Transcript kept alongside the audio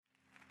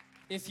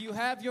If you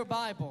have your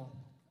Bible,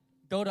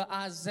 go to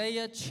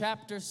Isaiah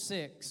chapter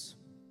 6.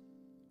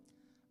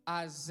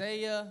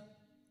 Isaiah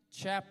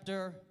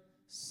chapter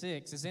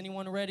 6. Is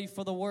anyone ready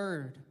for the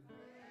word?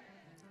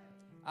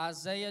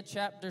 Isaiah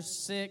chapter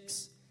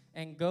 6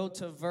 and go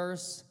to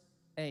verse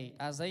 8.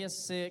 Isaiah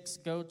 6,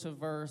 go to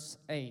verse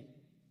 8.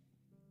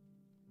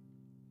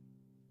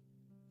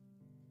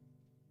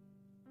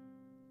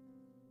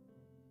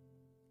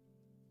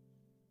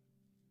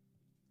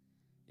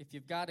 If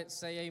you've got it,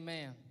 say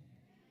amen.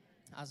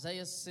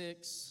 Isaiah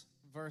 6,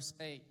 verse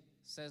 8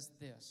 says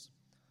this.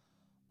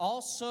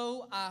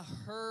 Also I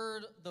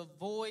heard the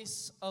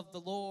voice of the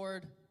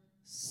Lord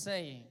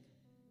saying,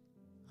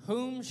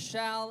 whom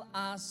shall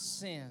I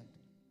send?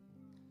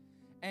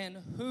 And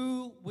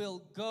who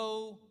will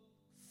go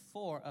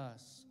for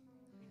us?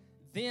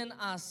 Then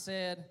I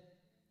said,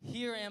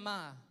 here am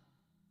I,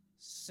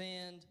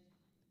 send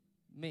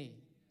me.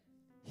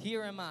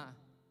 Here am I,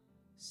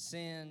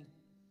 send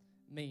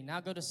me. Now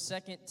go to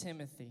 2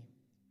 Timothy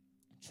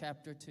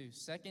chapter 2.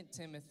 2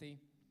 Timothy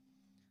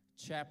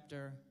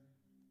chapter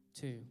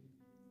 2.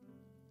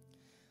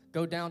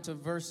 Go down to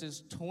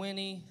verses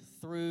 20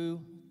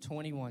 through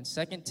 21.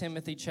 2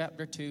 Timothy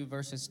chapter 2,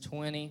 verses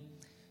 20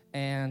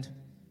 and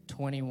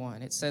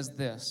 21. It says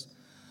this,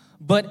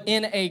 but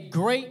in a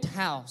great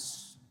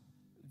house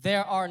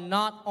there are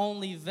not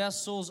only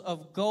vessels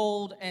of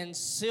gold and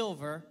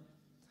silver,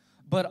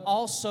 but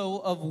also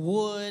of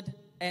wood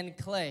and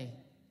clay,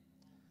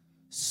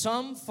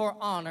 some for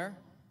honor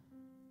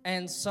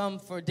and some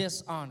for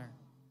dishonor.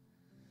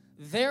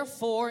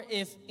 Therefore,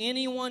 if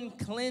anyone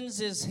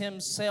cleanses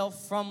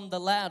himself from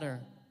the latter,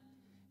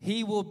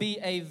 he will be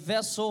a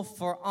vessel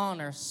for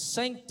honor,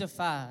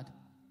 sanctified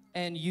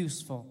and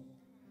useful.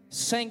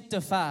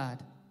 Sanctified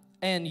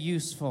and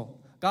useful.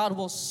 God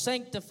will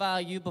sanctify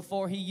you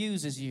before he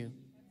uses you.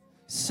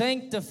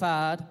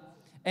 Sanctified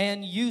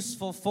and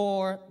useful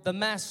for the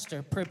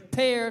master,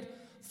 prepared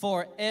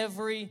for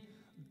every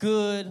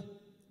good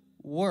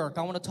work.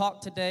 I want to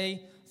talk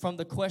today from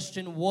the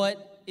question,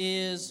 what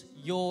is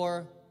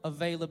your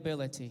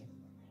availability?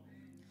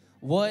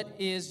 What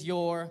is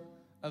your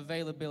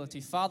availability?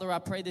 Father, I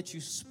pray that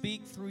you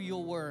speak through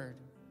your word.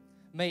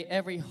 May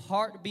every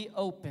heart be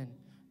open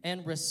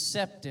and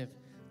receptive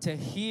to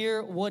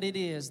hear what it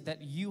is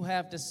that you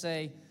have to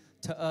say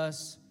to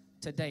us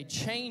today.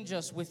 Change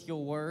us with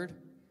your word.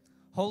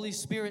 Holy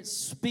Spirit,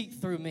 speak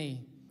through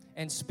me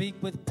and speak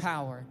with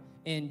power.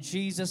 In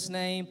Jesus'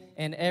 name,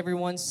 and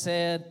everyone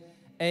said,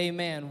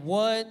 amen.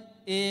 What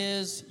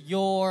is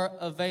your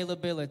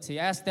availability?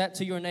 Ask that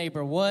to your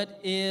neighbor. What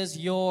is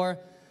your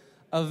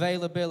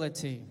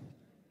availability?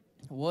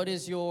 What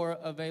is your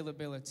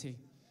availability?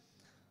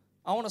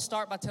 I want to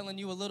start by telling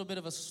you a little bit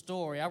of a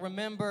story. I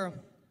remember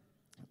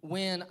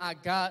when I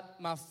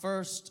got my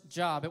first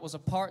job. It was a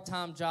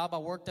part-time job. I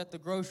worked at the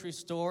grocery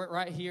store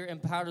right here in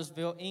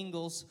Powdersville,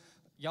 Ingalls.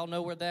 Y'all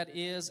know where that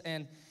is.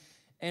 And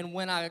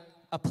when I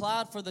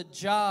applied for the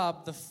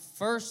job, the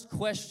first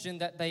question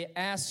that they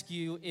ask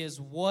you is,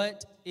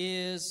 what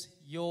is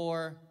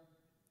your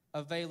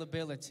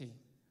availability?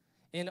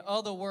 In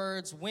other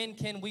words, when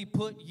can we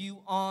put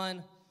you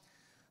on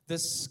the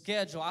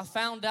schedule? I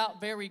found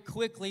out very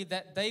quickly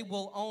that they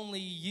will only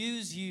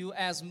use you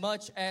as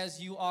much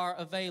as you are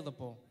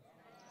available.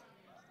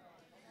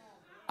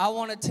 I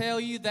want to tell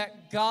you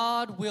that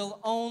God will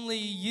only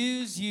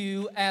use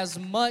you as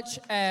much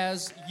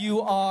as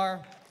you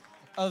are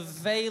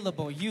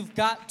available. You've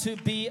got to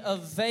be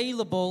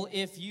available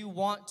if you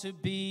want to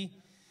be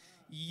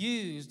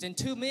used. And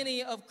too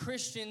many of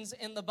Christians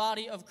in the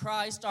body of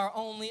Christ are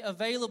only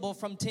available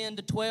from 10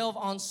 to 12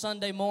 on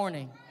Sunday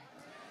morning.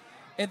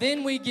 And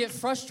then we get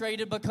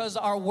frustrated because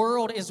our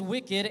world is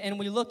wicked and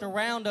we look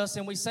around us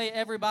and we say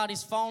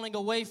everybody's falling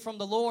away from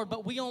the Lord,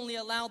 but we only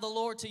allow the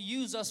Lord to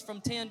use us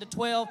from 10 to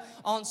 12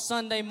 on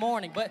Sunday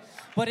morning.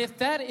 But if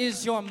that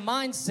is your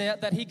mindset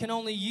that he can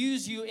only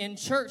use you in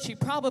church, he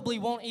probably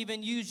won't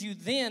even use you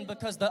then,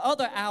 because the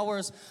other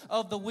hours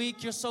of the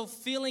week you're so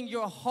filling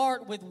your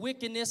heart with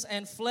wickedness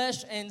and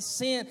flesh and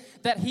sin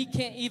that he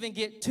can't even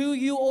get to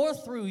you or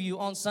through you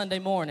on Sunday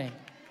morning.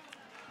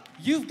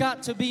 You've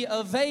got to be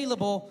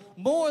available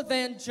more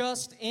than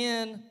just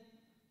in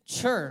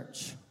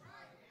church.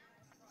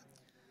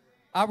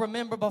 I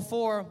remember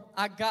before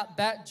I got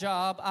that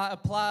job, I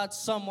applied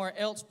somewhere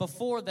else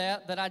before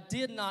that I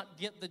did not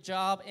get the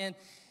job, and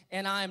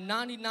I am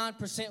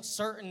 99%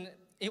 certain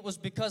it was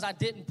because I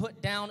didn't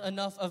put down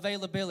enough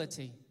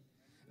availability.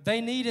 They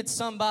needed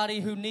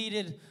somebody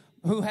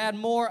who had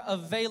more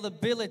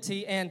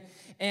availability, and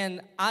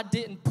I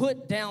didn't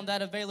put down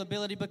that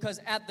availability because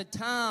at the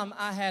time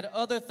I had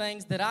other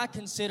things that I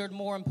considered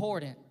more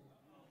important.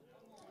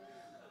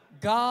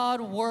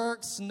 God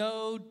works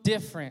no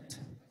different.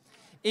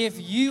 If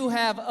you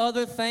have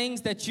other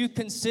things that you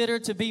consider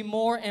to be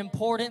more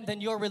important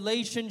than your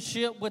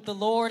relationship with the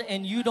Lord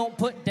and you don't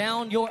put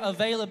down your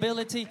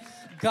availability,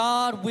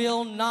 God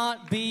will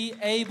not be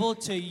able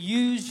to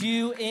use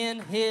you in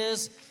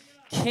his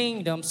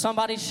kingdom.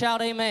 Somebody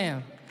shout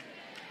amen.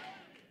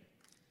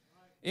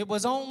 It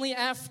was only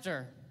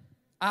after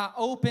I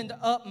opened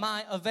up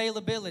my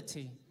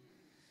availability,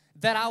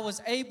 that I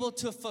was able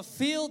to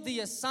fulfill the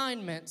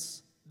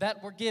assignments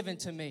that were given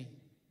to me.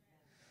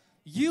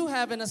 You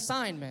have an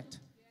assignment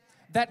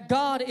that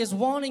God is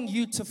wanting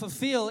you to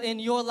fulfill in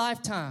your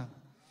lifetime.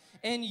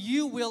 And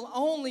you will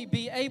only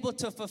be able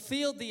to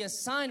fulfill the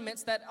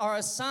assignments that are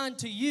assigned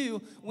to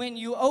you when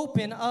you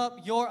open up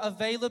your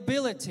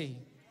availability.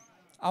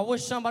 I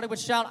wish somebody would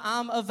shout,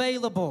 I'm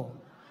available.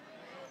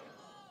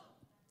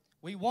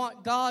 We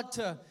want God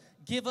to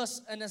give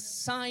us an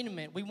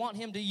assignment. We want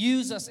Him to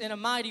use us in a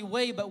mighty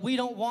way, but we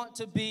don't want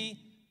to be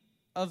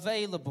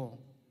available.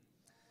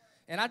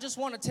 And I just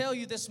want to tell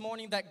you this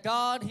morning that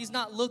God, He's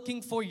not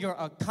looking for your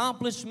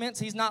accomplishments.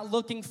 He's not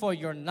looking for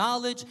your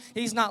knowledge.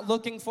 He's not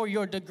looking for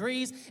your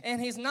degrees.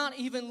 And He's not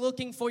even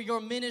looking for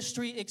your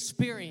ministry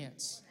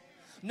experience.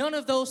 None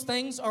of those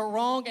things are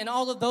wrong, and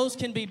all of those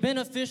can be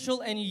beneficial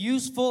and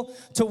useful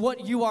to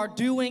what you are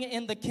doing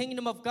in the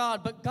kingdom of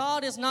God. But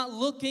God is not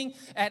looking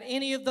at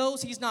any of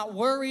those. He's not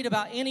worried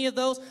about any of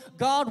those.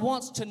 God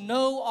wants to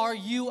know, are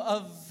you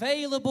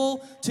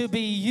available to be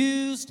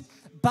used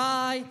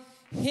by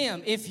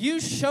Him? If you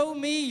show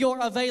me your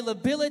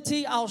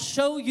availability, I'll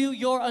show you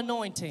your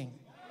anointing.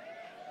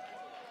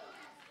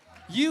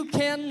 You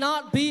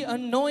cannot be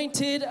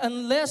anointed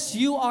unless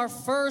you are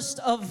first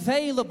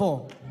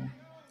available.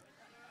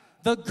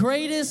 The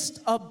greatest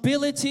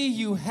ability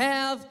you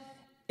have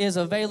is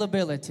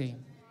availability.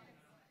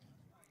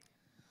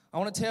 I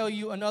want to tell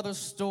you another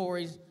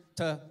story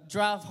to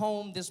drive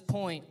home this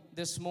point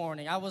this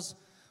morning.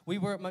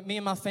 Me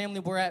and my family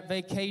were at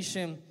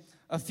vacation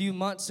a few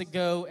months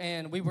ago,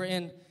 and we were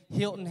in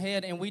Hilton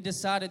Head, and we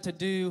decided to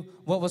do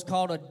what was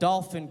called a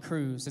dolphin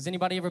cruise. Has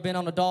anybody ever been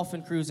on a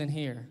dolphin cruise in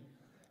here?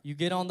 You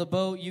get on the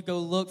boat, you go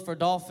look for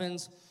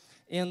dolphins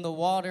in the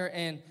water,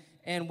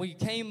 and we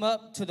came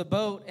up to the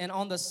boat, and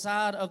on the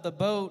side of the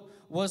boat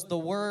was the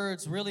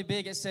words really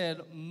big. It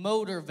said,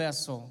 motor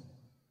vessel.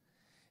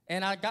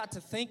 And I got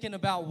to thinking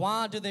about,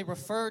 why do they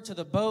refer to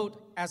the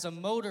boat as a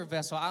motor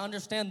vessel? I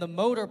understand the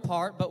motor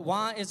part, but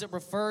why is it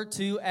referred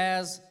to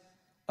as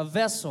a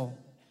vessel?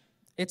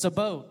 It's a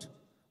boat.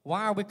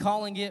 Why are we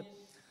calling it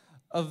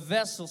a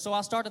vessel? So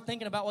I started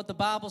thinking about what the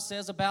Bible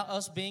says about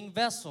us being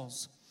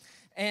vessels.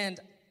 And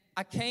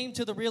I came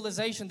to the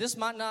realization, this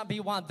might not be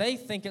why they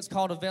think it's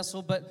called a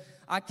vessel, but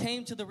I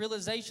came to the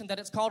realization that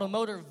it's called a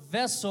motor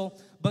vessel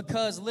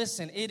because,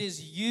 listen, it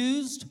is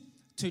used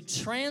to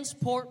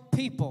transport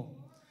people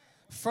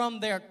from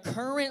their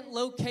current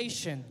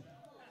location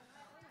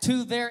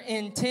to their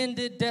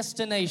intended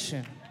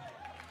destination.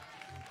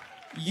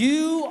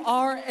 You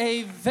are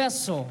a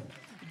vessel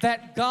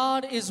that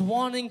God is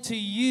wanting to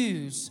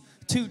use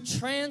to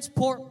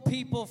transport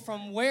people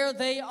from where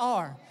they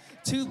are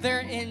to their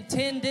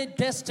intended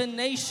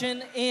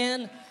destination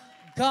in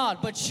God.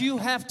 But you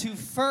have to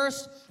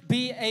first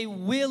be a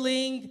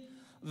willing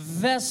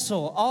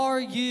vessel. Are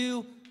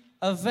you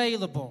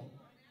available?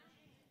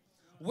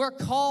 We're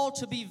called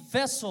to be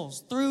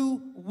vessels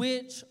through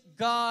which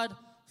God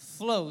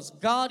flows.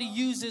 God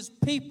uses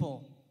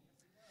people,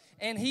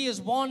 and He is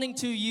wanting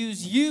to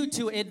use you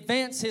to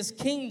advance His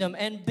kingdom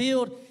and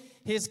build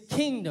His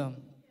kingdom.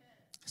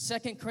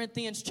 2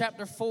 Corinthians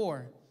chapter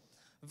 4,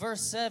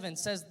 verse 7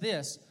 says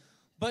this,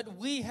 but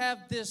we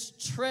have this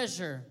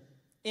treasure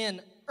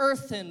in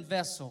earthen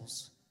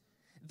vessels,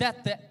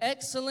 that the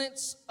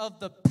excellence of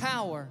the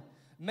power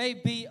may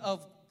be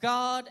of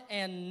God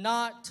and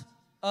not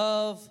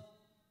of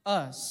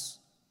us.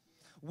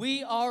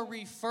 We are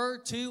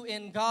referred to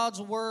in God's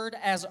word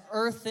as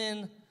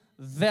earthen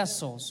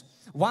vessels.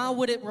 Why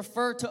would it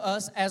refer to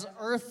us as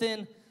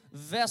earthen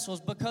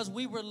vessels? Because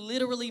we were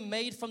literally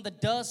made from the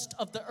dust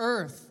of the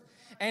earth.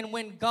 And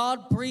when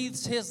God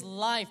breathes His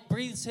life,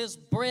 breathes His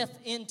breath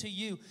into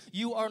you,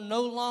 you are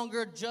no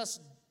longer just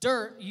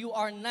dirt. You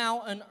are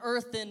now an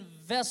earthen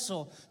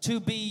vessel to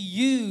be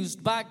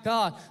used by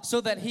God so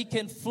that He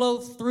can flow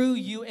through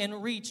you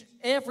and reach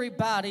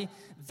everybody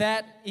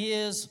that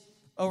is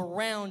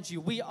around you.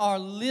 We are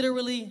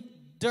literally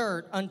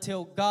dirt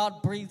until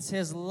God breathes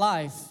His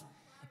life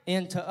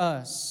into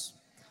us.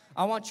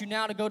 I want you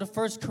now to go to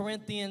 1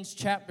 Corinthians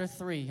chapter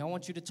 3. I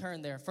want you to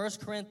turn there. 1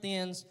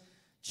 Corinthians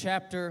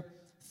chapter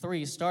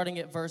 3, starting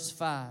at verse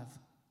 5.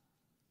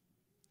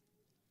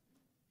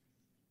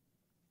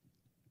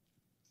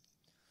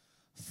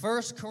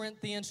 1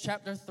 Corinthians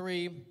chapter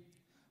 3,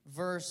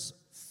 verse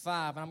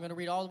 5. And I'm going to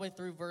read all the way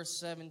through verse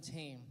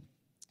 17.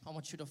 I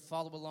want you to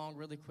follow along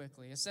really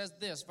quickly. It says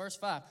this, verse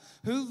 5.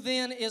 Who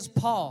then is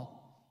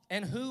Paul,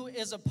 and who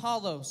is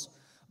Apollos,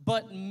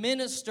 but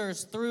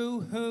ministers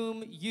through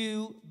whom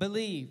you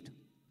believed,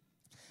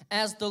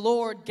 as the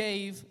Lord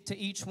gave to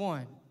each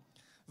one.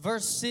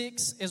 Verse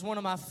 6 is one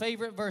of my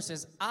favorite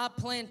verses. I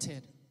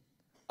planted,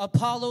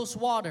 Apollos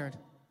watered,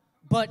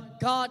 but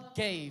God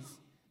gave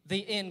the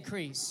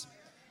increase.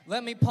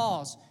 Let me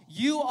pause.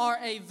 You are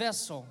a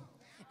vessel,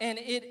 and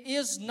it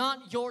is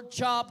not your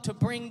job to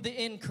bring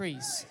the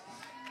increase.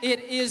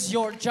 It is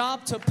your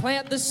job to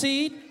plant the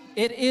seed.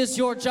 It is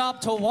your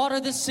job to water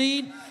the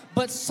seed,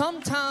 But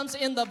sometimes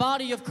in the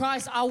body of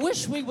Christ, I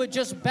wish we would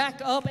just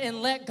back up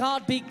and let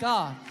God be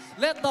God.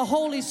 Let the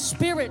Holy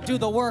Spirit do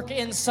the work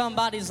in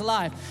somebody's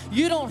life.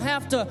 You don't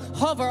have to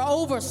hover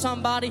over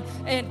somebody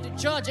and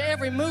judge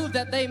every move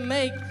that they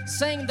make,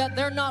 saying that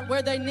they're not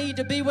where they need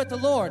to be with the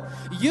Lord.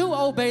 You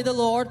obey the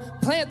Lord,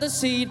 plant the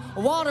seed,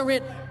 water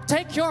it,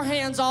 take your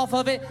hands off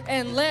of it,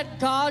 and let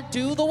God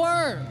do the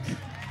work.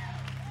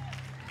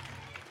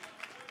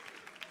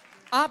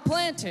 I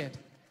planted,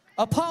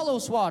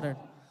 Apollos watered,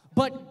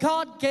 but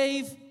God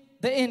gave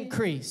the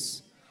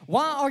increase.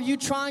 Why are you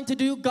trying to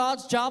do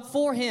God's job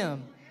for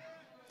Him?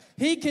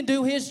 He can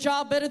do His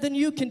job better than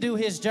you can do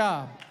His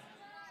job.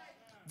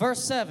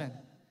 Verse 7.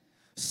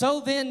 So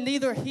then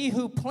neither he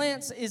who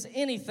plants is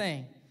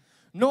anything,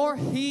 nor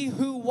he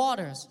who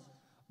waters,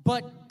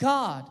 but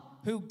God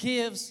who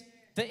gives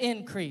the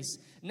increase.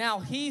 Now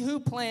he who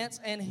plants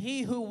and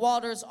he who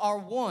waters are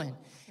one,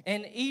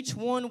 and each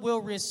one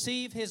will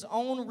receive his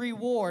own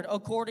reward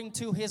according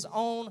to his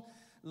own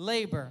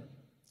labor.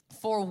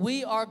 For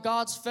we are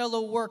God's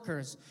fellow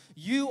workers.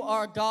 You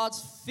are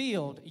God's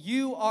field.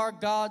 You are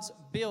God's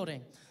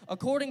building.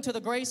 According to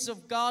the grace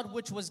of God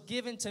which was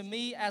given to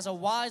me as a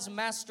wise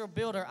master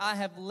builder, I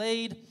have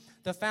laid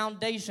the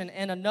foundation,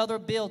 and another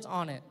builds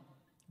on it.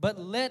 But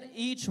let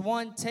each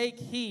one take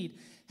heed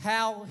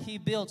how he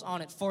builds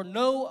on it. For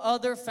no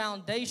other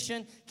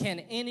foundation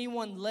can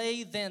anyone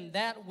lay than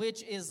that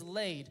which is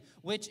laid,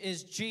 which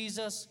is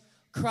Jesus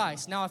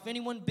Christ. Now, if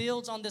anyone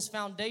builds on this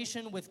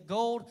foundation with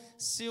gold,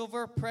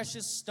 silver,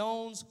 precious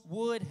stones,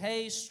 wood,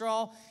 hay,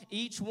 straw,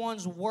 each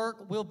one's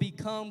work will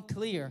become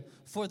clear,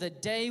 for the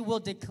day will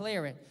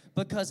declare it,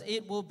 because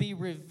it will be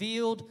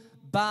revealed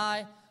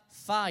by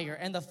fire.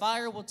 And the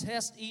fire will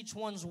test each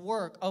one's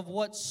work of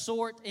what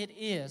sort it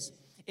is.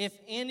 If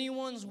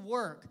anyone's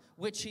work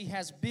which he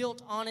has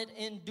built on it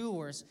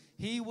endures,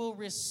 he will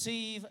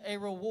receive a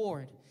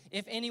reward.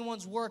 If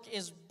anyone's work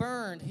is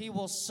burned, he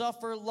will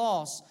suffer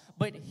loss,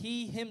 but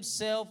he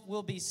himself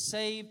will be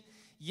saved,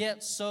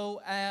 yet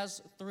so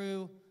as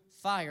through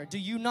fire. Do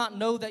you not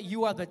know that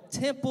you are the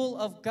temple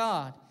of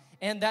God,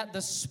 and that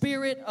the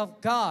Spirit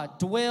of God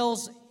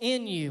dwells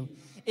in you?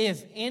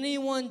 If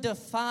anyone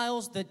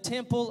defiles the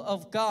temple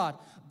of God,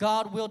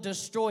 God will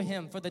destroy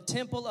him. For the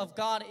temple of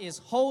God is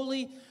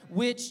holy,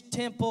 which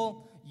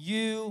temple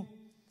you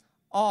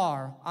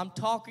are. I'm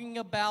talking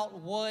about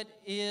what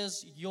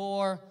is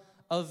your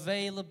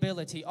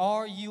availability.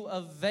 Are you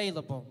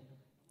available?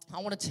 I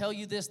want to tell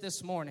you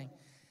this morning,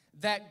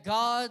 that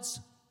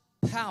God's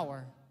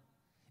power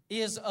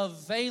is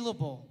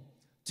available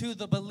to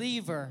the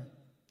believer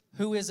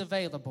who is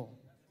available.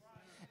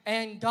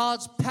 And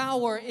God's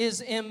power is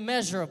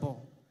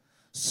immeasurable.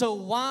 So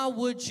why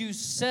would you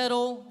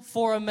settle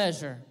for a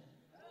measure?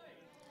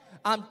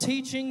 I'm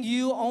teaching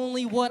you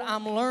only what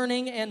I'm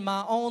learning in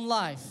my own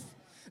life.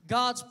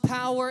 God's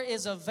power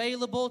is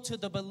available to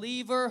the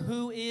believer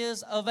who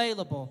is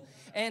available.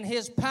 And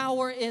His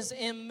power is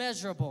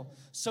immeasurable.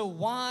 So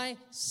why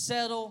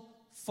settle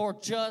for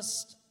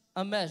just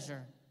a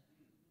measure?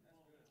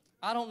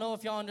 I don't know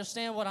if y'all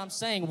understand what I'm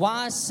saying.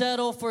 Why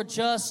settle for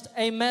just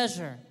a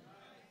measure?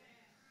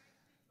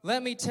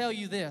 Let me tell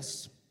you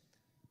this.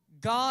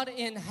 God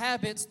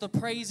inhabits the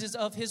praises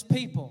of His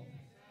people.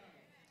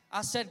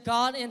 I said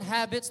God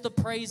inhabits the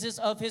praises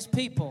of His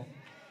people.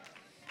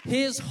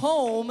 His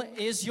home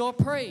is your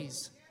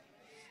praise.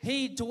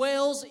 He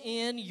dwells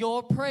in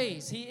your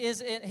praise.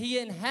 He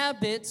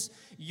inhabits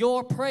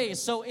your praise.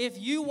 So if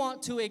you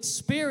want to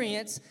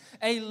experience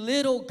a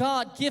little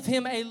God, give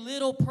Him a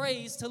little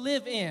praise to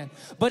live in.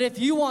 But if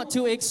you want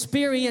to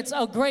experience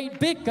a great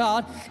big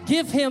God,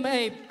 give Him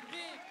a big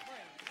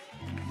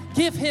praise.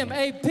 Give Him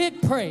a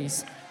big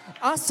praise.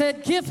 I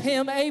said give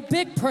Him a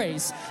big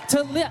praise.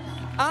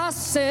 I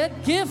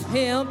said give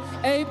Him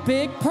a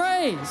big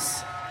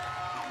praise.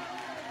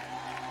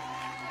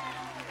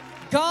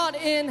 God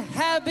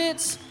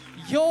inhabits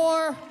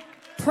your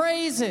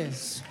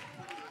praises.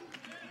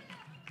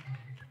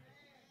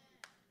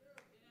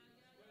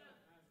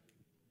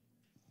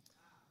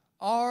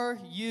 Are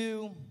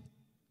you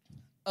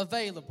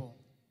available?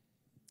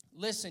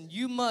 Listen,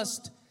 you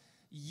must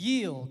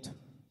yield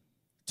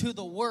to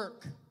the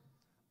work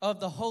of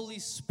the Holy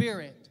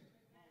Spirit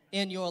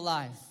in your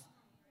life.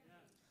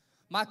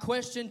 My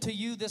question to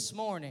you this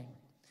morning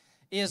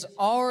is,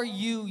 are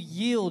you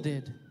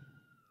yielded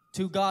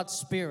to God's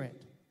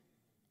Spirit?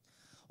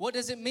 What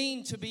does it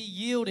mean to be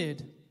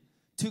yielded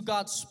to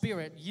God's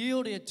Spirit?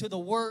 Yielded to the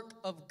work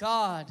of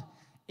God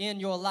in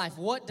your life.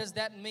 What does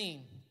that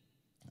mean?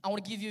 I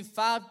want to give you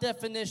 5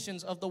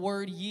 definitions of the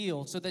word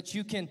yield so that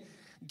you can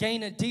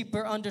gain a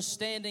deeper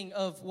understanding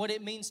of what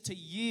it means to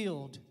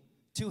yield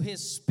to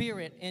His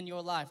Spirit in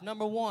your life.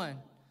 Number 1,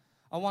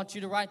 I want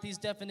you to write these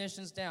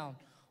definitions down.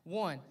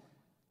 1,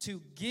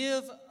 to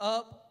give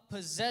up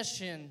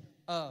possession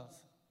of.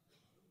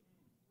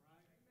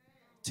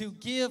 To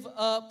give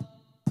up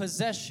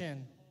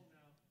possession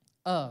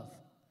of.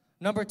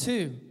 Number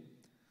 2,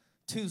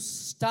 to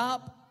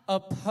stop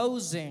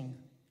opposing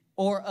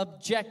or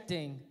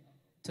objecting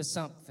to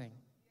something.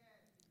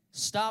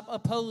 Stop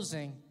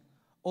opposing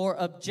or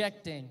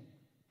objecting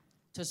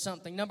to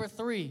something. Number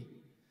 3,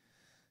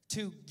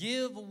 to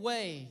give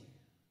way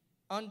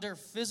under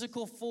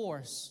physical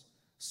force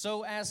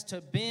so as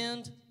to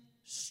bend,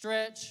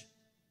 stretch,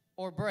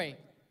 or break.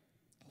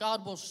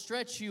 God will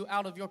stretch you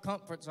out of your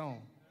comfort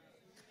zone.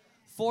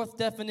 4th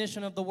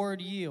definition of the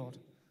word yield.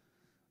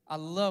 I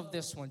love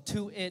this one.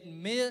 To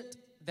admit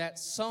that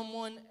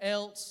someone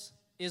else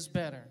is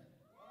better.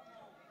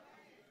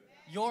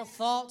 Your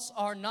thoughts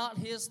are not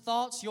his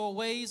thoughts. Your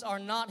ways are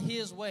not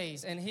his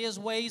ways. And his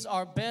ways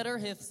are better.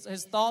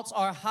 His thoughts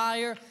are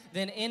higher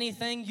than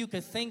anything you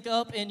could think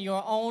up in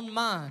your own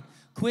mind.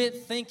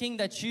 Quit thinking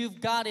that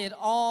you've got it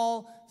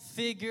all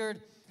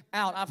figured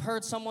out. I've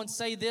heard someone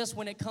say this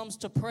when it comes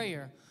to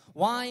prayer.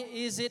 Why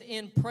is it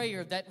in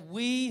prayer that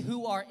we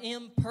who are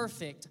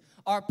imperfect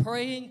are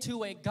praying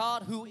to a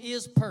God who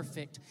is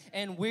perfect,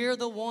 and we're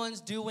the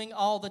ones doing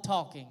all the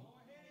talking?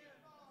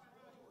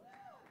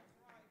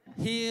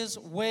 His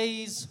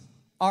ways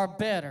are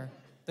better.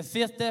 The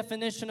 5th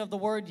definition of the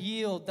word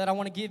yield that I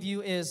want to give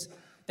you is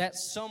that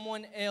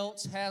someone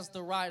else has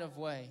the right of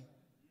way.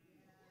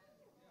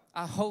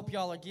 I hope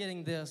y'all are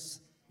getting this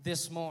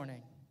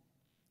morning.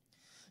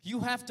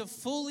 You have to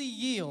fully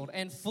yield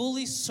and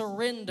fully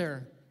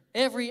surrender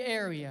every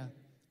area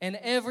and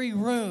every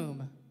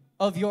room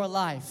of your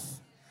life.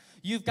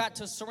 You've got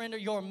to surrender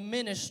your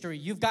ministry.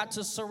 You've got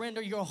to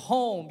surrender your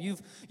home.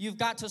 You've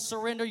got to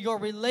surrender your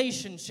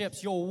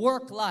relationships, your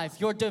work life,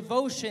 your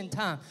devotion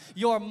time,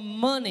 your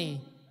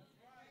money,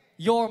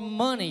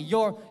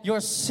 your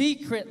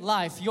secret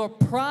life, your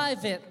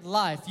private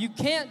life. You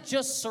can't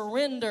just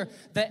surrender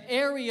the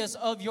areas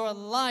of your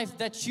life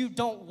that you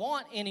don't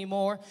want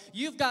anymore.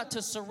 You've got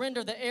to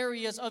surrender the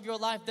areas of your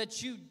life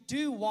that you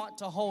do want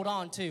to hold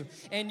on to.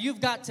 And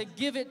you've got to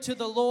give it to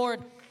the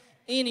Lord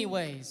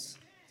anyways.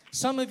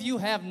 Some of you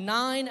have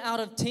 9 out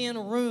of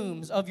 10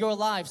 rooms of your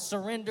life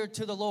surrendered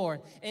to the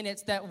Lord. And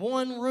it's that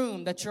one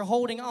room that you're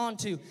holding on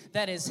to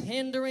that is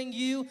hindering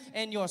you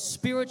and your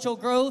spiritual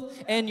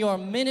growth and your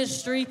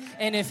ministry.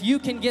 And if you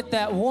can get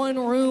that one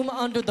room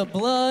under the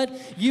blood,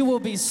 you will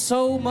be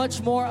so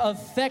much more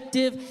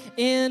effective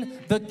in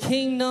the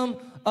kingdom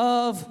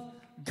of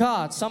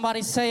God.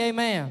 Somebody say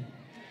amen.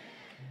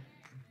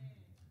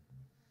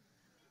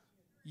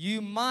 You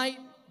might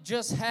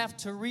just have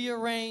to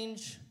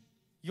rearrange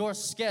your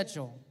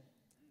schedule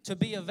to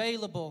be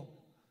available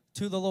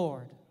to the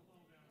Lord.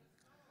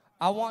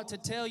 I want to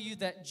tell you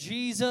that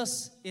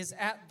Jesus is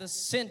at the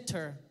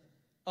center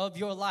of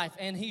your life,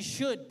 and he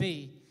should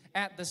be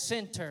at the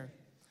center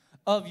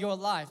of your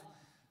life.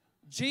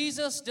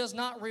 Jesus does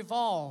not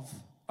revolve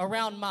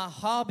around my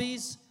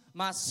hobbies,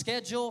 my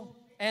schedule,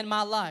 and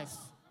my life.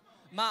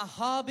 My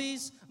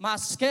hobbies, my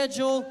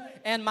schedule,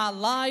 and my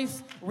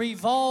life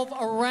revolve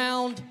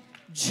around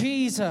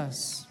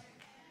Jesus.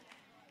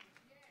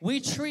 We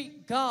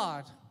treat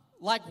God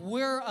like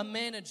we're a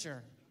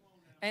manager,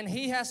 and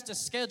he has to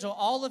schedule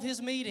all of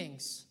his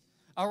meetings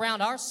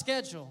around our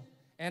schedule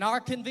and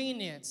our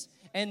convenience,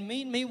 and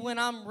meet me when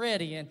I'm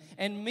ready,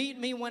 and meet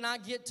me when I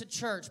get to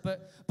church,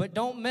 but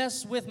don't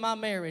mess with my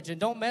marriage, and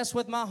don't mess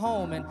with my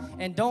home,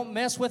 and don't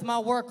mess with my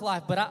work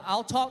life, but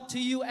I'll talk to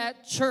you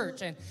at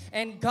church.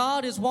 And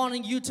God is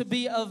wanting you to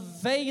be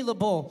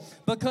available,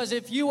 because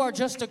if you are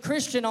just a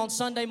Christian on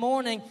Sunday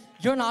morning,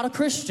 you're not a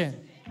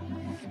Christian.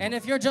 And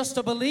if you're just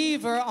a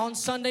believer on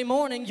Sunday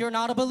morning, you're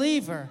not a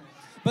believer.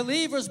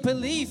 Believers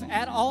believe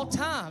at all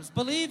times.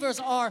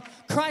 Believers are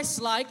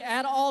Christ-like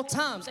at all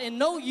times. And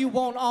no, you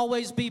won't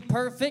always be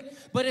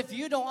perfect, but if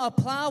you don't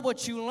apply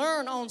what you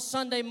learn on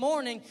Sunday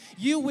morning,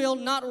 you will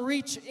not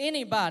reach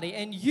anybody.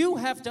 And you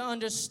have to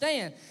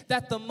understand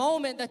that the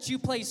moment that you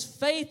place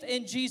faith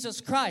in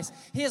Jesus Christ,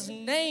 his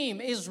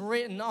name is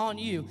written on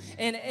you.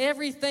 And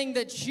everything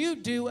that you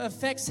do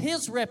affects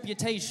his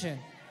reputation.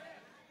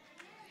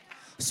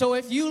 So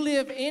if you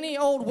live any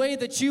old way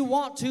that you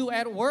want to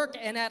at work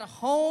and at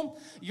home,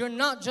 you're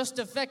not just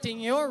affecting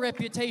your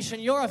reputation,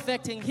 you're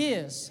affecting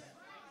his.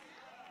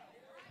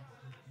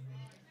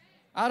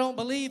 I don't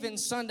believe in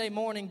Sunday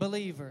morning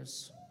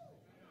believers,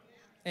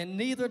 and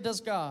neither does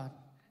God.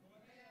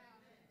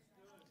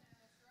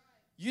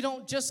 You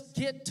don't just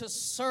get to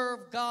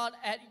serve God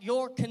at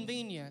your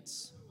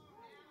convenience.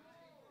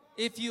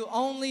 If you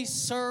only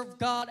serve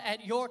God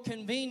at your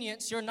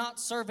convenience, you're not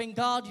serving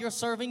God, you're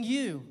serving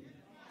you.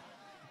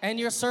 And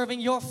you're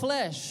serving your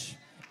flesh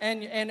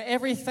and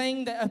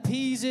everything that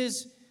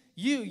appeases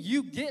you.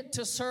 You get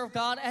to serve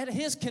God at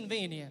his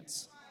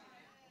convenience.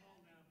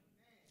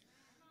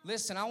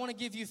 Listen, I want to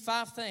give you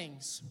 5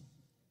 things.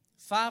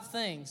 5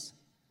 things.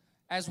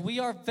 As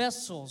we are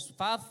vessels,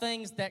 5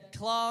 things that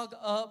clog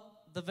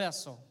up the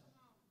vessel.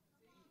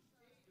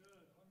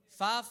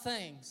 5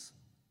 things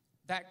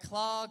that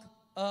clog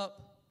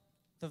up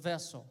the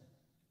vessel.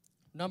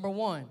 Number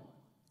 1,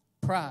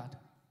 pride.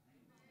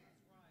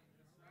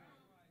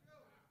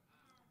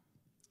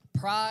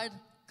 Pride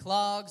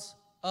clogs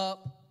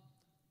up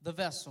the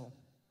vessel.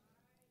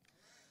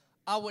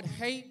 I would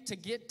hate to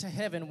get to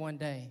heaven one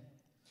day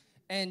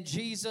and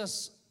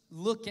Jesus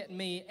look at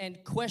me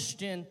and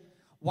question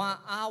why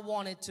I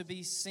wanted to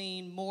be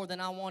seen more than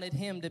I wanted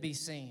him to be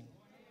seen.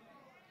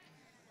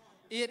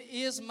 It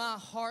is my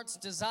heart's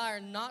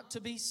desire not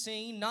to be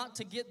seen, not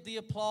to get the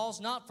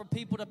applause, not for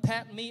people to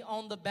pat me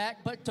on the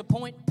back, but to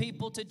point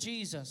people to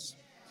Jesus.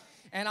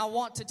 And I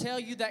want to tell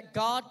you that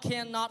God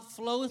cannot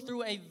flow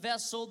through a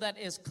vessel that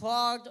is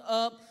clogged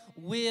up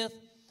with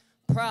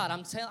pride.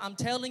 I'm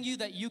telling you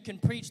that you can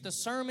preach the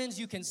sermons,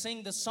 you can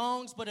sing the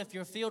songs, but if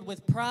you're filled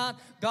with pride,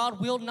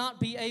 God will not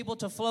be able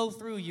to flow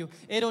through you.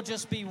 It'll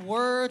just be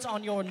words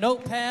on your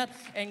notepad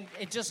and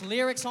it's just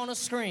lyrics on a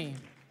screen.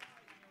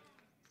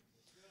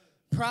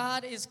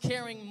 Pride is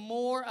caring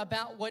more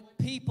about what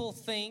people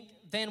think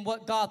than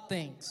what God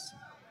thinks.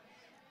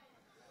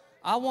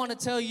 I want to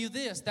tell you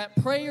this, that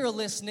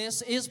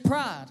prayerlessness is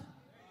pride.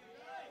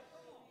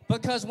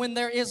 Because when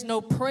there is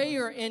no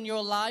prayer in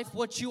your life,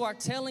 what you are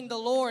telling the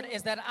Lord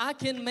is that I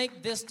can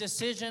make this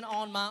decision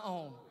on my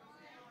own.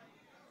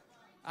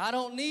 I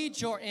don't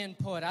need your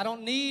input. I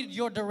don't need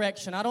your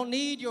direction. I don't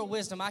need your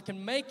wisdom. I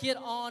can make it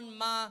on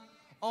my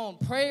own.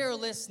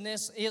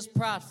 Prayerlessness is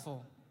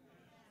prideful.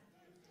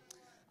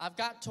 I've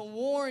got to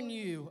warn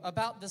you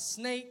about the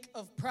snake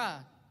of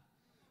pride,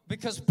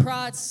 because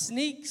pride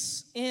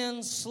sneaks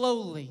in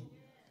slowly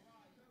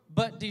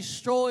but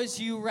destroys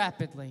you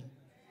rapidly.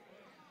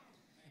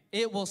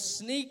 It will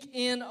sneak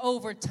in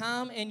over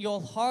time and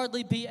you'll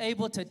hardly be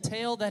able to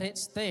tell that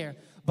it's there,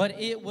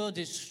 but it will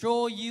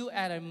destroy you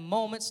at a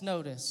moment's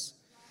notice.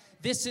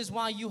 This is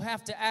why you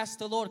have to ask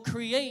the Lord,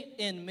 create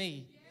in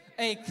me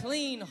a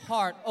clean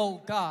heart,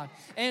 O God,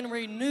 and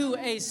renew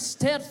a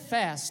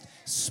steadfast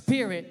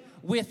spirit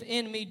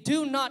within me.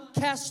 Do not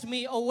cast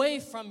me away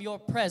from your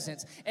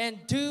presence, and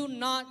do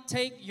not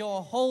take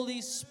your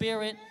Holy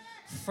Spirit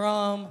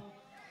from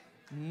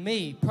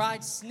me.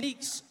 Pride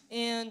sneaks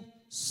in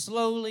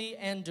slowly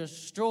and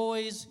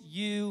destroys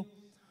you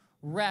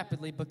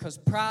rapidly, because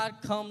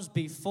pride comes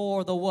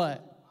before the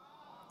what?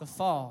 The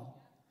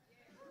fall.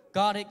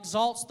 God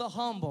exalts the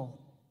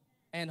humble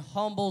and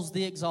humbles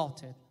the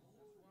exalted.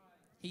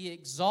 He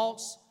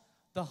exalts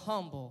the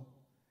humble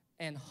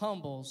and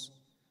humbles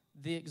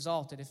the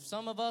exalted. If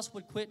some of us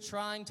would quit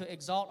trying to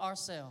exalt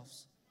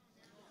ourselves.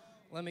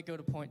 Let me go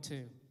to point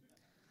 2.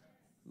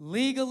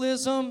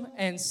 Legalism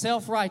and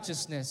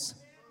self-righteousness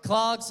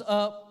clogs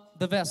up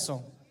the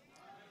vessel.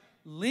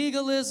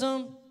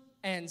 Legalism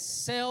and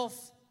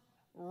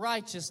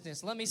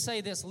self-righteousness. Let me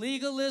say this.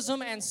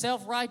 Legalism and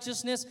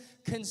self-righteousness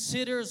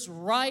considers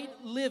right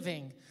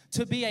living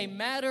to be a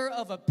matter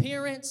of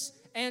appearance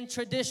and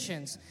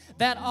traditions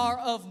that are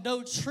of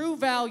no true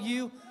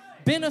value,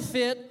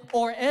 benefit,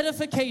 or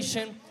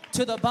edification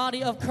to the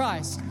body of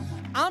Christ.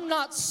 I'm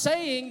not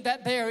saying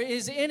that there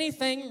is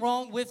anything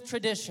wrong with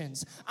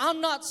traditions.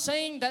 I'm not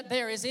saying that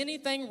there is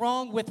anything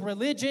wrong with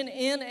religion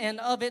in and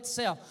of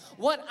itself.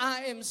 What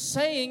I am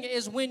saying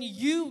is when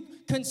you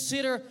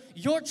consider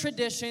your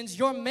traditions,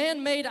 your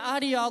man-made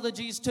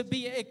ideologies to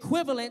be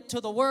equivalent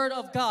to the Word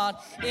of God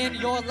in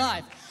your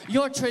life.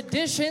 Your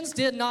traditions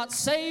did not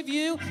save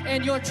you,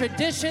 and your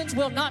traditions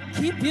will not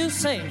keep you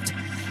saved.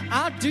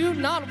 I do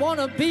not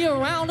want to be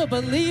around a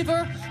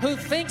believer who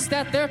thinks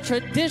that their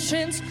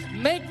traditions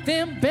make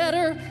them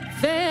better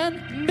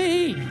than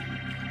me.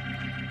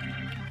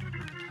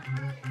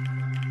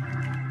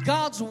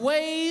 God's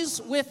ways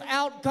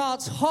without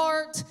God's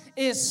heart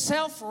is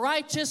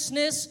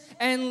self-righteousness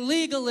and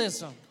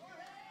legalism.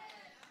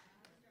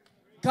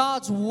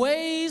 God's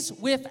ways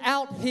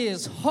without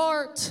His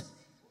heart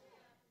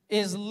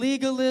is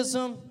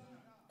legalism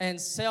and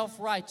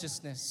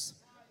self-righteousness.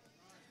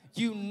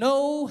 You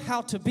know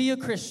how to be a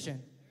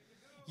Christian.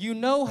 You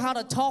know how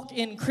to talk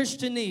in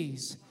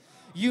Christianese.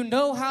 You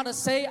know how to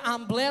say,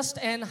 I'm blessed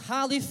and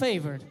highly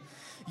favored.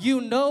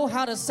 You know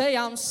how to say,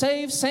 I'm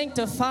saved,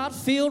 sanctified,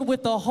 filled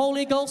with the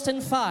Holy Ghost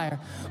and fire.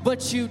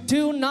 But you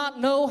do not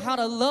know how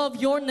to love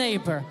your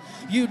neighbor.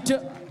 You do.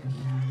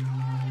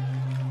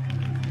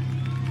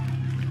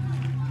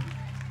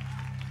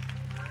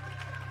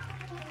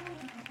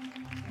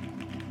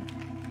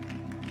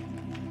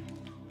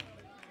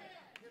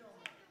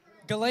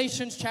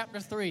 Galatians chapter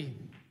 3,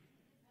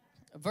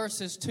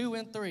 verses 2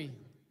 and 3.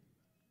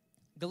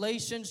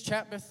 Galatians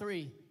chapter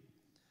 3,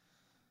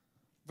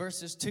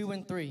 verses 2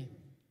 and 3.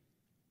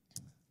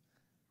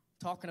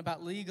 Talking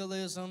about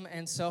legalism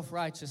and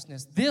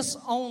self-righteousness. This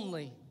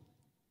only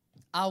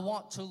I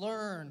want to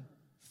learn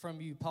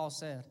from you, Paul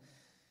said.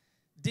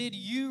 Did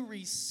you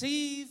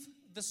receive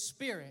the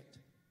Spirit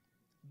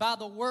by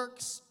the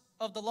works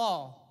of the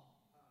law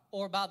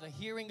or by the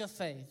hearing of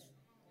faith?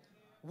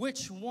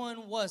 Which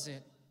one was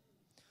it?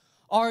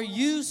 Are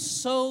you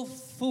so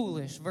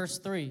foolish? Verse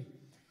 3.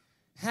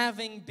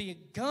 Having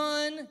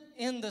begun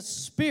in the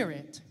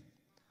Spirit,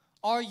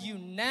 are you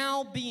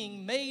now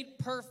being made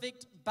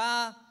perfect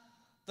by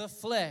the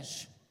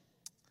flesh?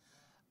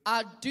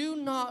 I do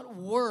not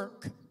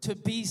work to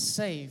be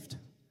saved.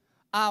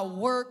 I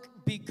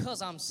work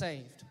because I'm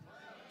saved.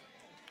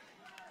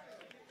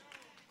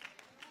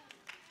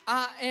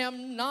 I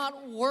am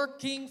not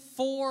working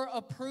for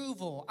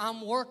approval.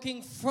 I'm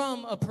working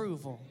from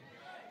approval.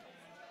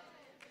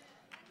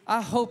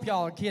 I hope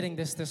y'all are getting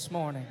this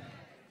morning.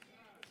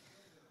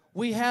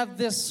 We have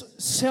this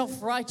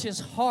self-righteous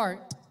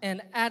heart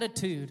and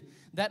attitude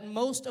that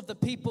most of the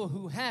people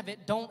who have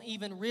it don't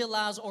even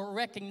realize or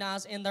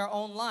recognize in their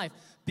own life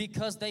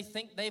because they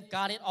think they've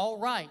got it all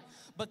right.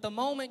 But the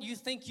moment you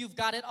think you've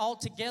got it all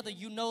together,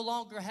 you no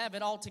longer have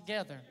it all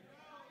together.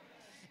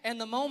 And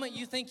the moment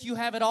you think you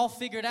have it all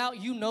figured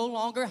out, you no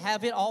longer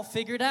have it all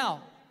figured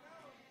out.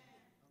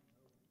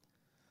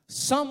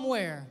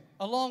 Somewhere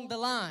along the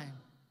line,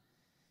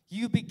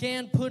 you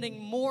began putting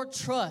more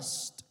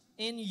trust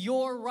in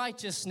your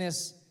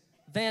righteousness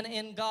than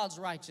in God's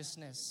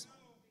righteousness.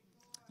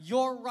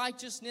 Your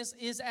righteousness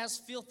is as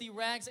filthy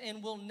rags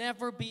and will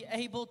never be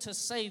able to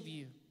save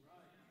you.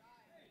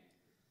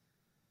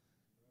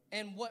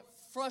 And what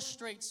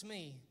frustrates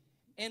me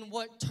and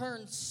what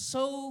turns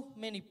so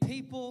many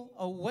people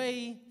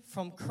away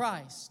from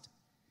Christ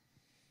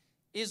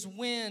is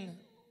when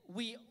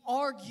we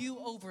argue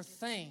over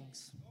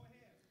things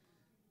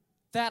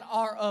that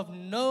are of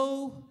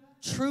no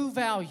true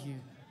value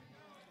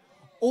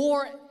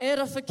or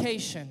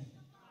edification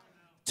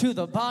to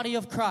the body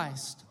of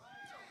Christ.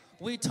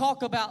 We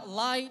talk about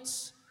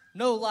lights,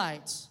 no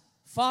lights,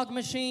 fog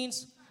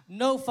machines,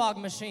 no fog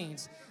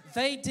machines.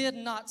 They did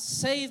not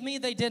save me,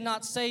 they did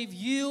not save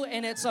you,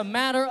 and it's a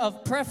matter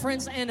of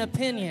preference and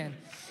opinion.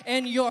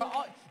 And your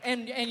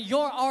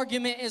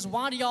argument is,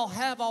 why do y'all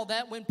have all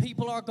that when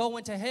people are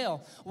going to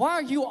hell? Why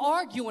are you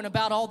arguing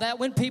about all that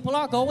when people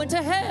are going to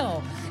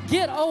hell?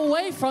 Get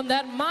away from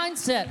that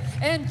mindset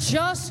and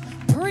just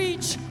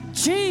preach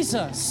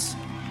Jesus.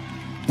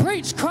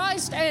 Preach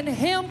Christ and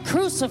Him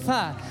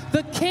crucified,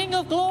 the King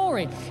of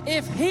glory.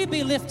 If He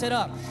be lifted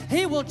up,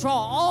 He will draw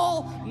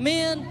all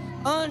men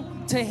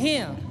unto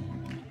Him.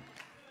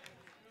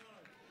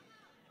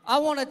 I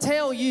want to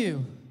tell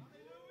you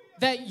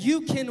that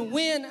you can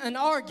win an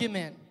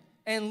argument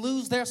and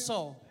lose their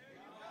soul.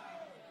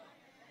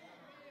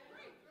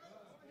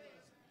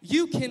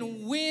 You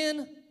can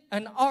win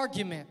an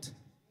argument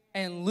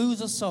and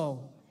lose a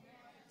soul.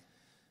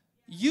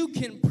 You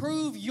can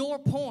prove your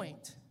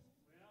point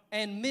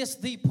and miss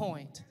the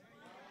point.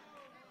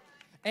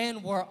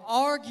 And we're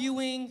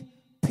arguing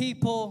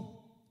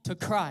people to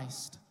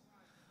Christ.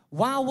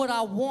 Why would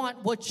I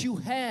want what you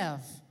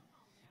have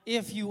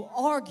if you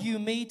argue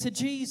me to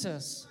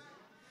Jesus?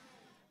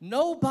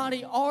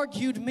 Nobody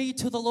argued me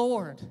to the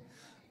Lord.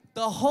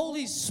 The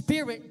Holy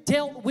Spirit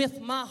dealt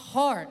with my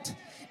heart.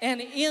 And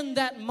in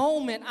that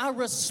moment, I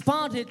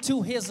responded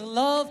to His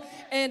love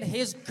and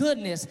His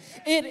goodness.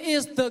 It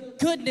is the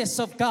goodness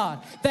of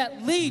God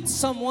that leads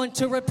someone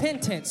to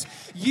repentance.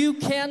 You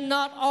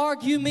cannot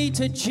argue me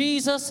to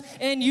Jesus,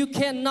 and you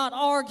cannot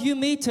argue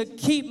me to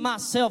keep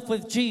myself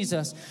with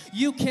Jesus.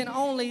 You can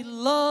only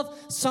love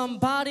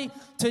somebody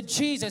to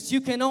Jesus.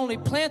 You can only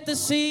plant the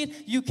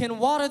seed, you can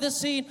water the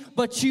seed,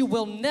 but you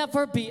will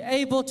never be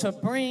able to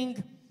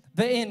bring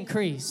the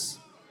increase.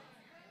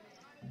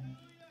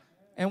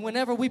 And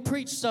whenever we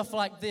preach stuff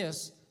like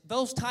this,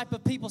 those type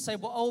of people say,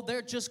 well, oh,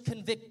 they're just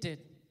convicted.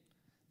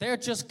 They're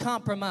just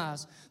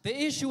compromised. The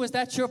issue is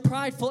that you're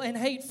prideful and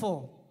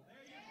hateful.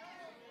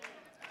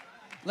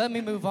 Let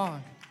me move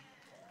on.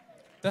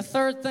 The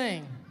third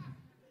thing,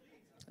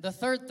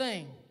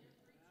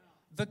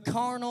 the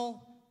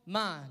carnal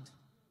mind.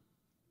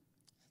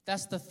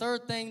 That's the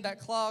third thing that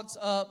clogs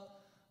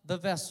up the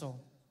vessel,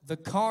 the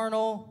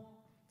carnal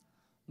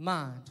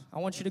mind. I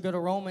want you to go to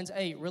Romans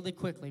 8 really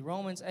quickly.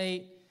 Romans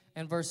 8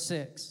 and verse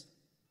 6.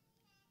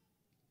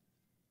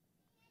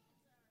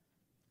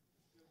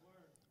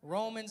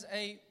 Romans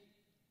 8,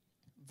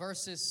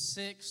 verses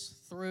 6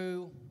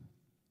 through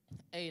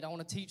 8. I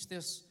want to teach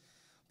this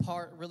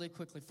part really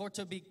quickly. For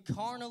to be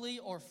carnally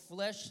or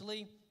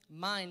fleshly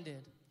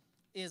minded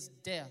is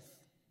death.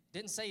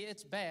 Didn't say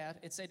it's bad,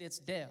 it said it's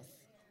death.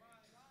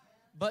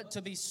 But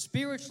to be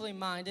spiritually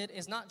minded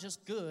is not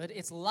just good,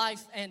 it's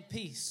life and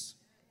peace.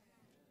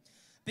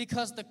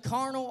 Because the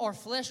carnal or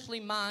fleshly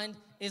mind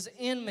is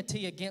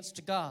enmity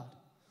against God.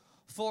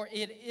 For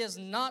it is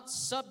not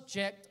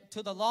subject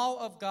to the law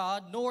of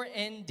God, nor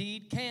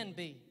indeed can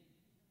be.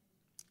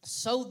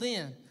 So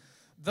then,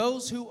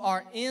 those who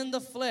are in the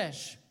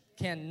flesh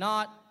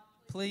cannot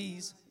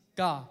please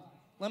God.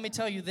 Let me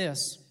tell you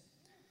this.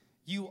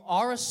 You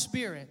are a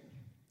spirit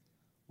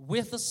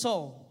with a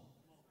soul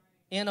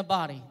in a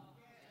body.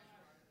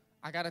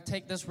 I got to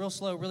take this real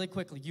slow, really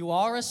quickly. You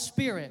are a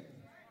spirit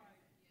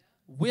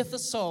with a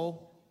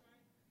soul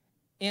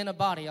in a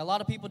body. A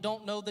lot of people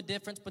don't know the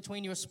difference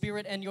between your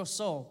spirit and your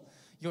soul.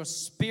 Your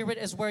spirit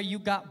is where you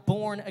got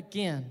born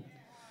again.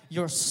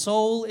 Your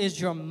soul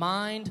is your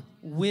mind,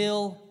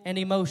 will, and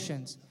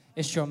emotions.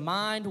 It's your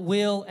mind,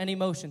 will, and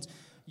emotions.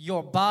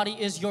 Your body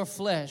is your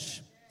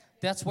flesh.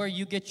 That's where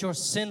you get your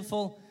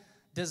sinful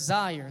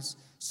desires.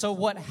 So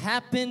what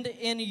happened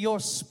in your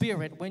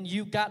spirit when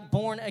you got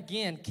born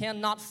again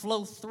cannot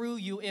flow through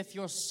you if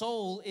your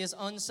soul is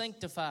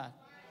unsanctified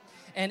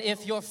and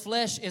if your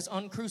flesh is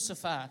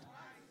uncrucified.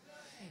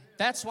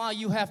 That's why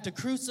you have to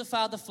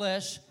crucify the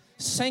flesh,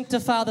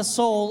 sanctify the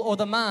soul or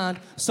the mind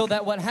so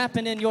that what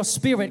happened in your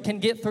spirit can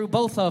get through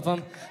both of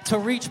them to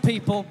reach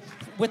people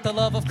with the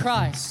love of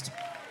Christ.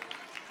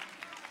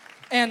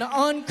 An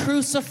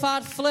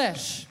uncrucified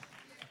flesh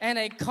and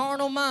a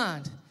carnal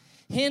mind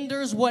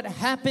hinders what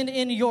happened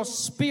in your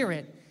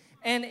spirit,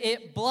 and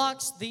it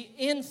blocks the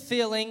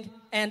infilling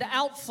and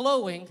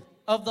outflowing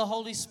of the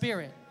Holy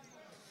Spirit.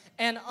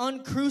 An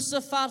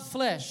uncrucified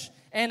flesh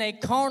and a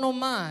carnal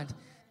mind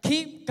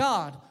keep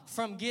God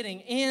from getting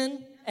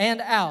in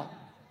and out.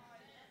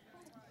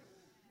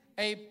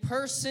 A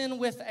person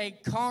with a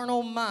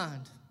carnal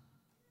mind,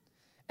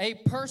 a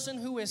person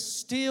who is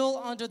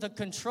still under the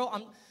control.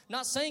 I'm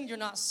not saying you're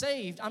not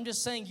saved. I'm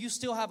just saying you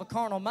still have a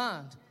carnal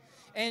mind.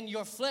 And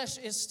your flesh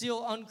is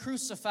still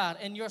uncrucified.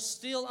 And you're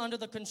still under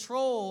the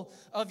control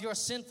of your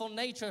sinful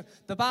nature.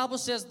 The Bible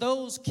says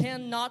those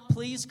cannot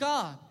please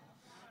God.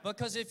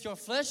 Because if your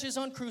flesh is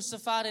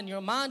uncrucified and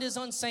your mind is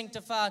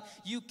unsanctified,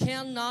 you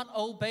cannot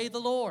obey the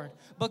Lord.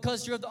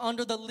 Because you're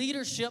under the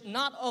leadership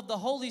not of the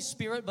Holy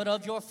Spirit, but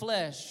of your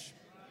flesh.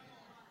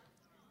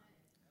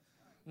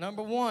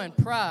 Number 1,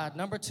 pride.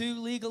 Number 2,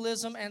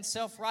 legalism and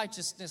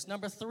self-righteousness.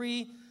 Number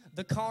 3,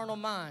 the carnal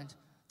mind.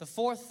 The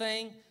 4th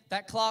thing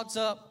that clogs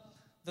up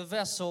the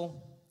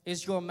vessel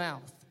is your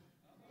mouth.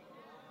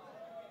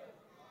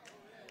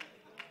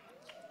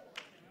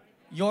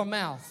 Your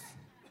mouth.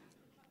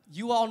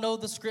 You all know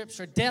the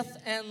scripture.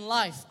 Death and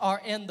life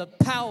are in the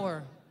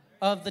power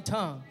of the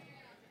tongue.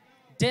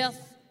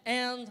 Death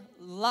and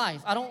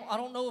life. I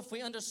don't know if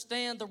we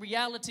understand the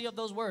reality of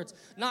those words.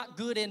 Not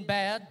good and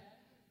bad.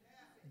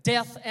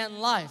 Death and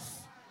life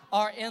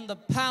are in the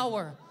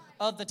power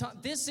of the tongue.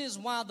 This is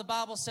why the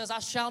Bible says, I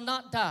shall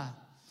not die,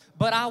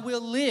 but I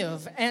will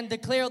live and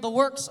declare the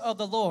works of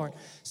the Lord.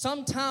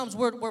 Sometimes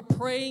we're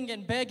praying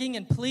and begging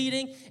and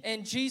pleading,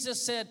 and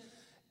Jesus said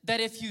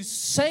that if you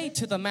say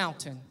to the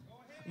mountain,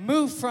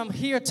 move from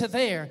here to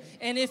there,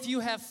 and if you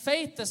have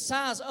faith the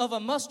size of a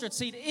mustard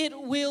seed, it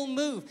will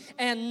move,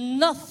 and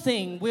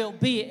nothing will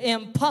be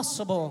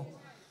impossible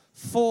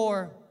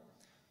for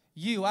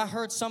you. I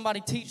heard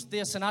somebody teach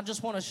this, and I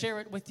just want to share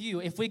it with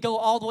you. If we go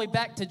all the way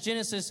back to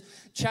Genesis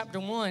chapter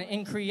 1,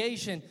 in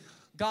creation,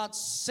 God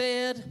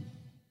said,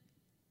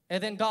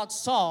 and then God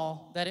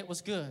saw that it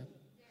was good.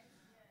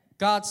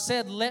 God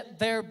said, let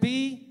there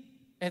be,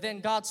 and then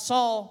God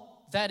saw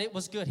that it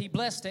was good. He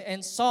blessed it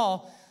and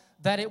saw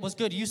that it was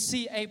good. You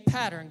see a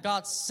pattern.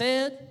 God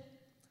said,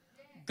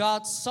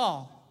 God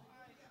saw.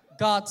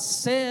 God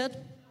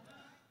said,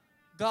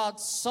 God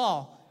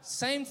saw.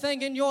 Same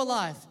thing in your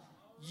life.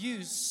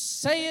 You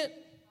say it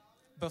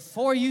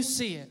before you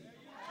see it.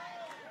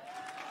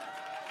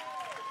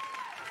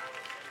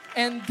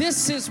 And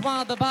this is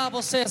why the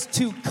Bible says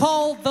to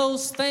call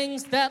those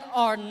things that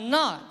are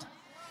not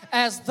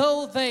as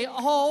though they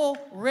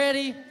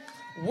already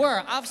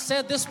were. I've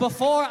said this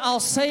before, I'll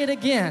say it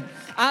again.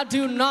 I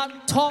do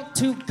not talk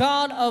to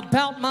God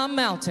about my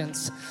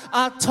mountains.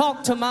 I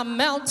talk to my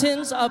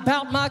mountains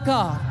about my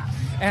God.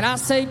 And I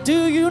say,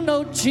 do you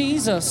know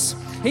Jesus?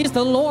 He's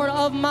the Lord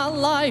of my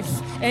life,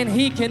 and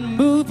He can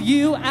move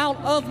you out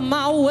of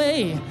my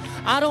way.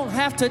 I don't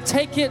have to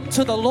take it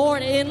to the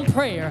Lord in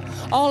prayer.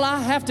 All I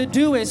have to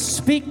do is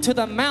speak to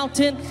the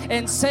mountain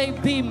and say,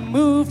 be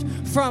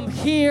moved from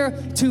here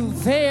to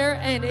there,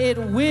 and it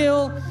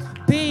will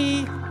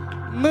be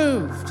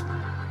moved.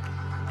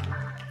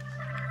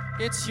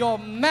 It's your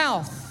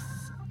mouth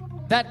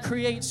that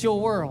creates your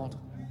world.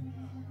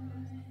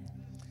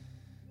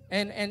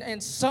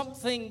 And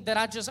something that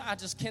I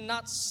just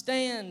cannot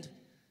stand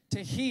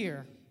to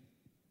hear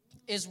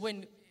is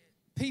when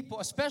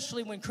people,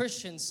 especially when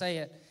Christians say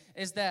it,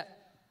 is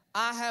that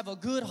I have a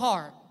good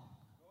heart,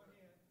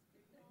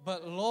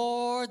 but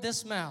Lord,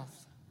 this mouth.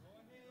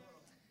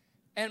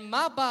 And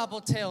my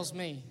Bible tells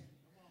me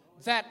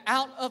that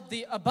out of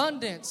the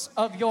abundance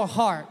of your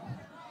heart,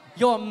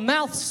 your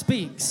mouth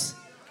speaks.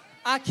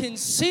 I can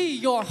see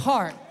your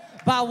heart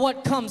by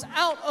what comes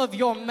out of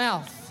your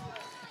mouth.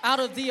 Out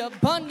of the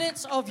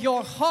abundance of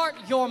your heart,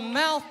 your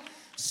mouth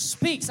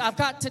speaks. I've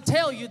got to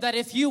tell you that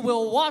if you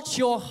will watch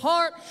your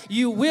heart,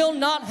 you will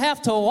not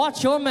have to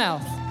watch your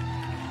mouth.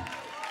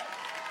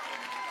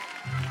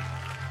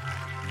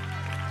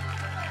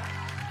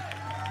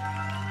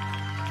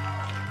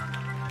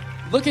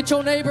 Look at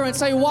your neighbor and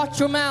say, watch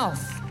your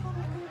mouth.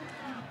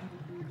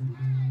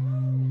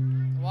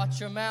 Watch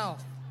your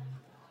mouth.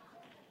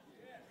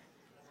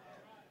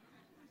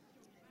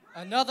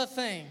 Another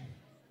thing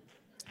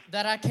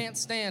that I can't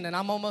stand, and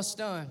I'm almost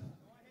done,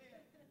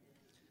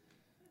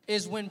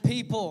 is when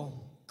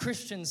people,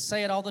 Christians,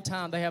 say it all the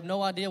time. They have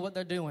no idea what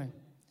they're doing.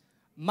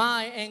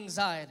 My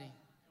anxiety,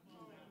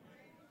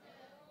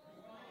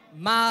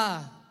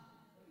 my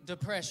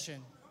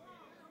depression,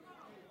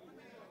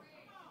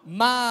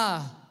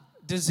 my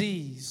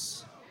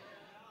disease,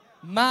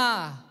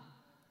 my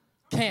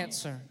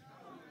cancer.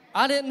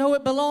 I didn't know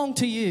it belonged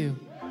to you.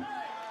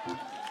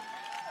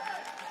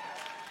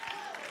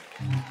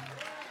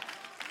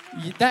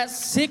 That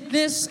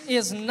sickness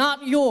is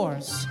not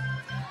yours.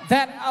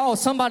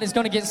 Somebody's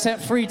going to get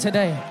set free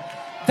today.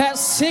 That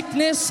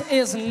sickness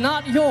is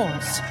not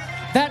yours.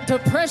 That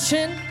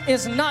depression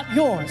is not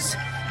yours.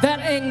 That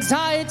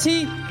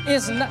anxiety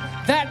is not,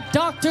 that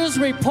doctor's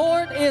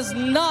report is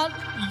not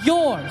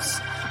yours.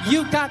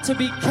 You got to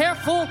be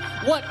careful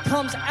what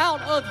comes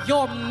out of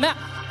your mouth.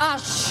 I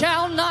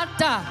shall not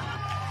die.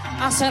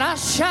 I said, I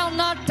shall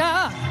not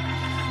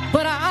die,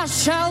 but I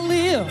shall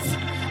live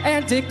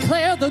and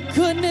declare the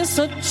goodness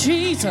of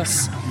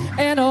Jesus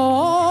and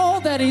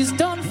all that He's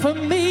done for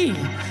me.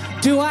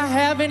 Do I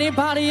have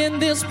anybody in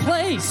this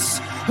place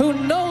who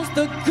knows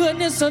the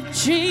goodness of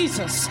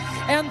Jesus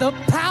and the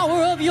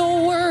power of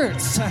your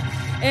words?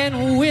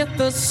 And with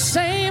the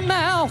same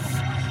mouth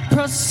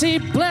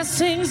proceed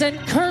blessings and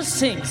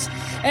cursings,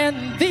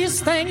 and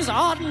these things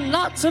ought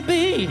not to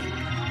be.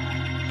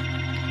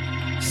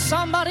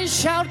 Somebody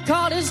shout,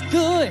 God is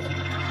good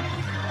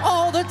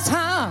all the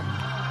time,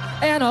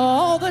 and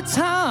all the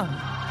time.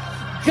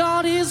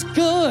 God is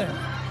good.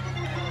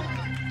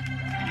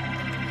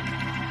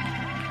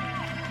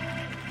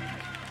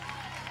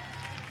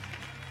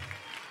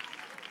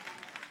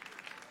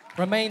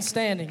 Remain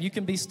standing. You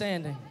can be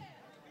standing.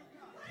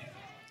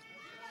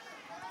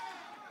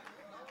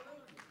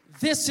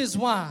 This is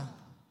why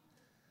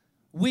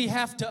we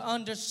have to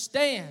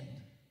understand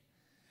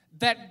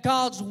that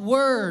God's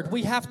word,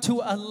 we have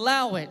to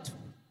allow it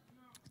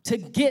to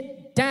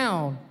get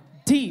down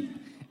deep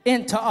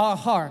into our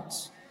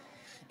hearts.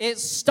 It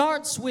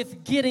starts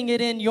with getting it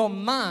in your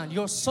mind,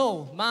 your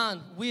soul,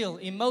 mind, will,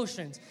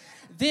 emotions.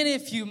 Then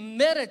if you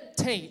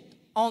meditate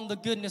on the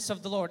goodness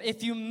of the Lord,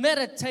 if you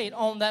meditate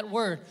on that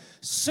word,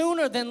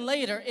 sooner than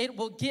later it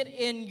will get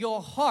in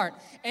your heart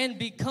and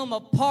become a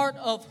part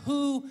of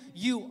who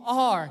you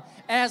are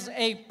as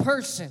a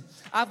person.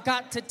 I've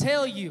got to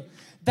tell you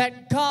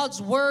that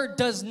God's word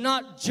does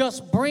not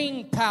just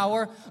bring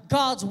power,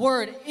 God's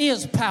word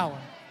is power.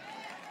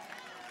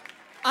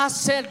 I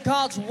said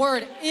God's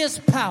word is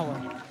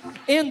power.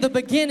 In the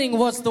beginning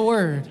was the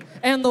Word,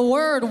 and the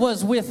Word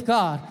was with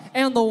God,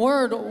 and the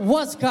Word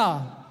was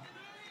God.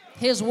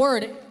 His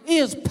word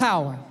is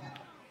power.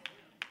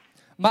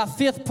 My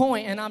fifth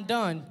point, and I'm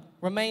done,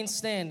 remain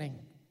standing.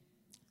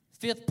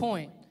 Fifth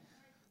point,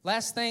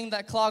 last thing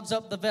that clogs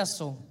up the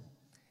vessel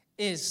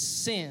is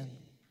sin.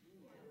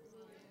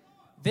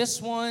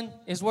 This one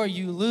is where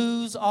you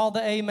lose all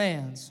the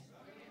amens.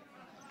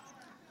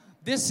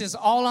 This is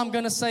all I'm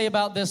going to say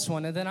about this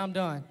one, and then I'm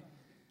done.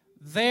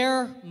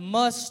 There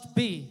must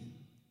be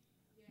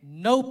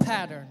no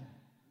pattern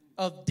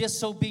of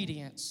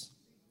disobedience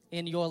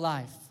in your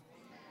life.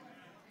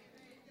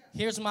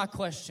 Here's my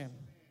question.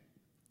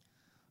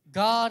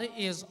 God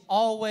is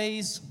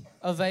always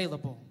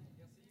available.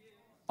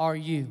 Are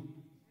you?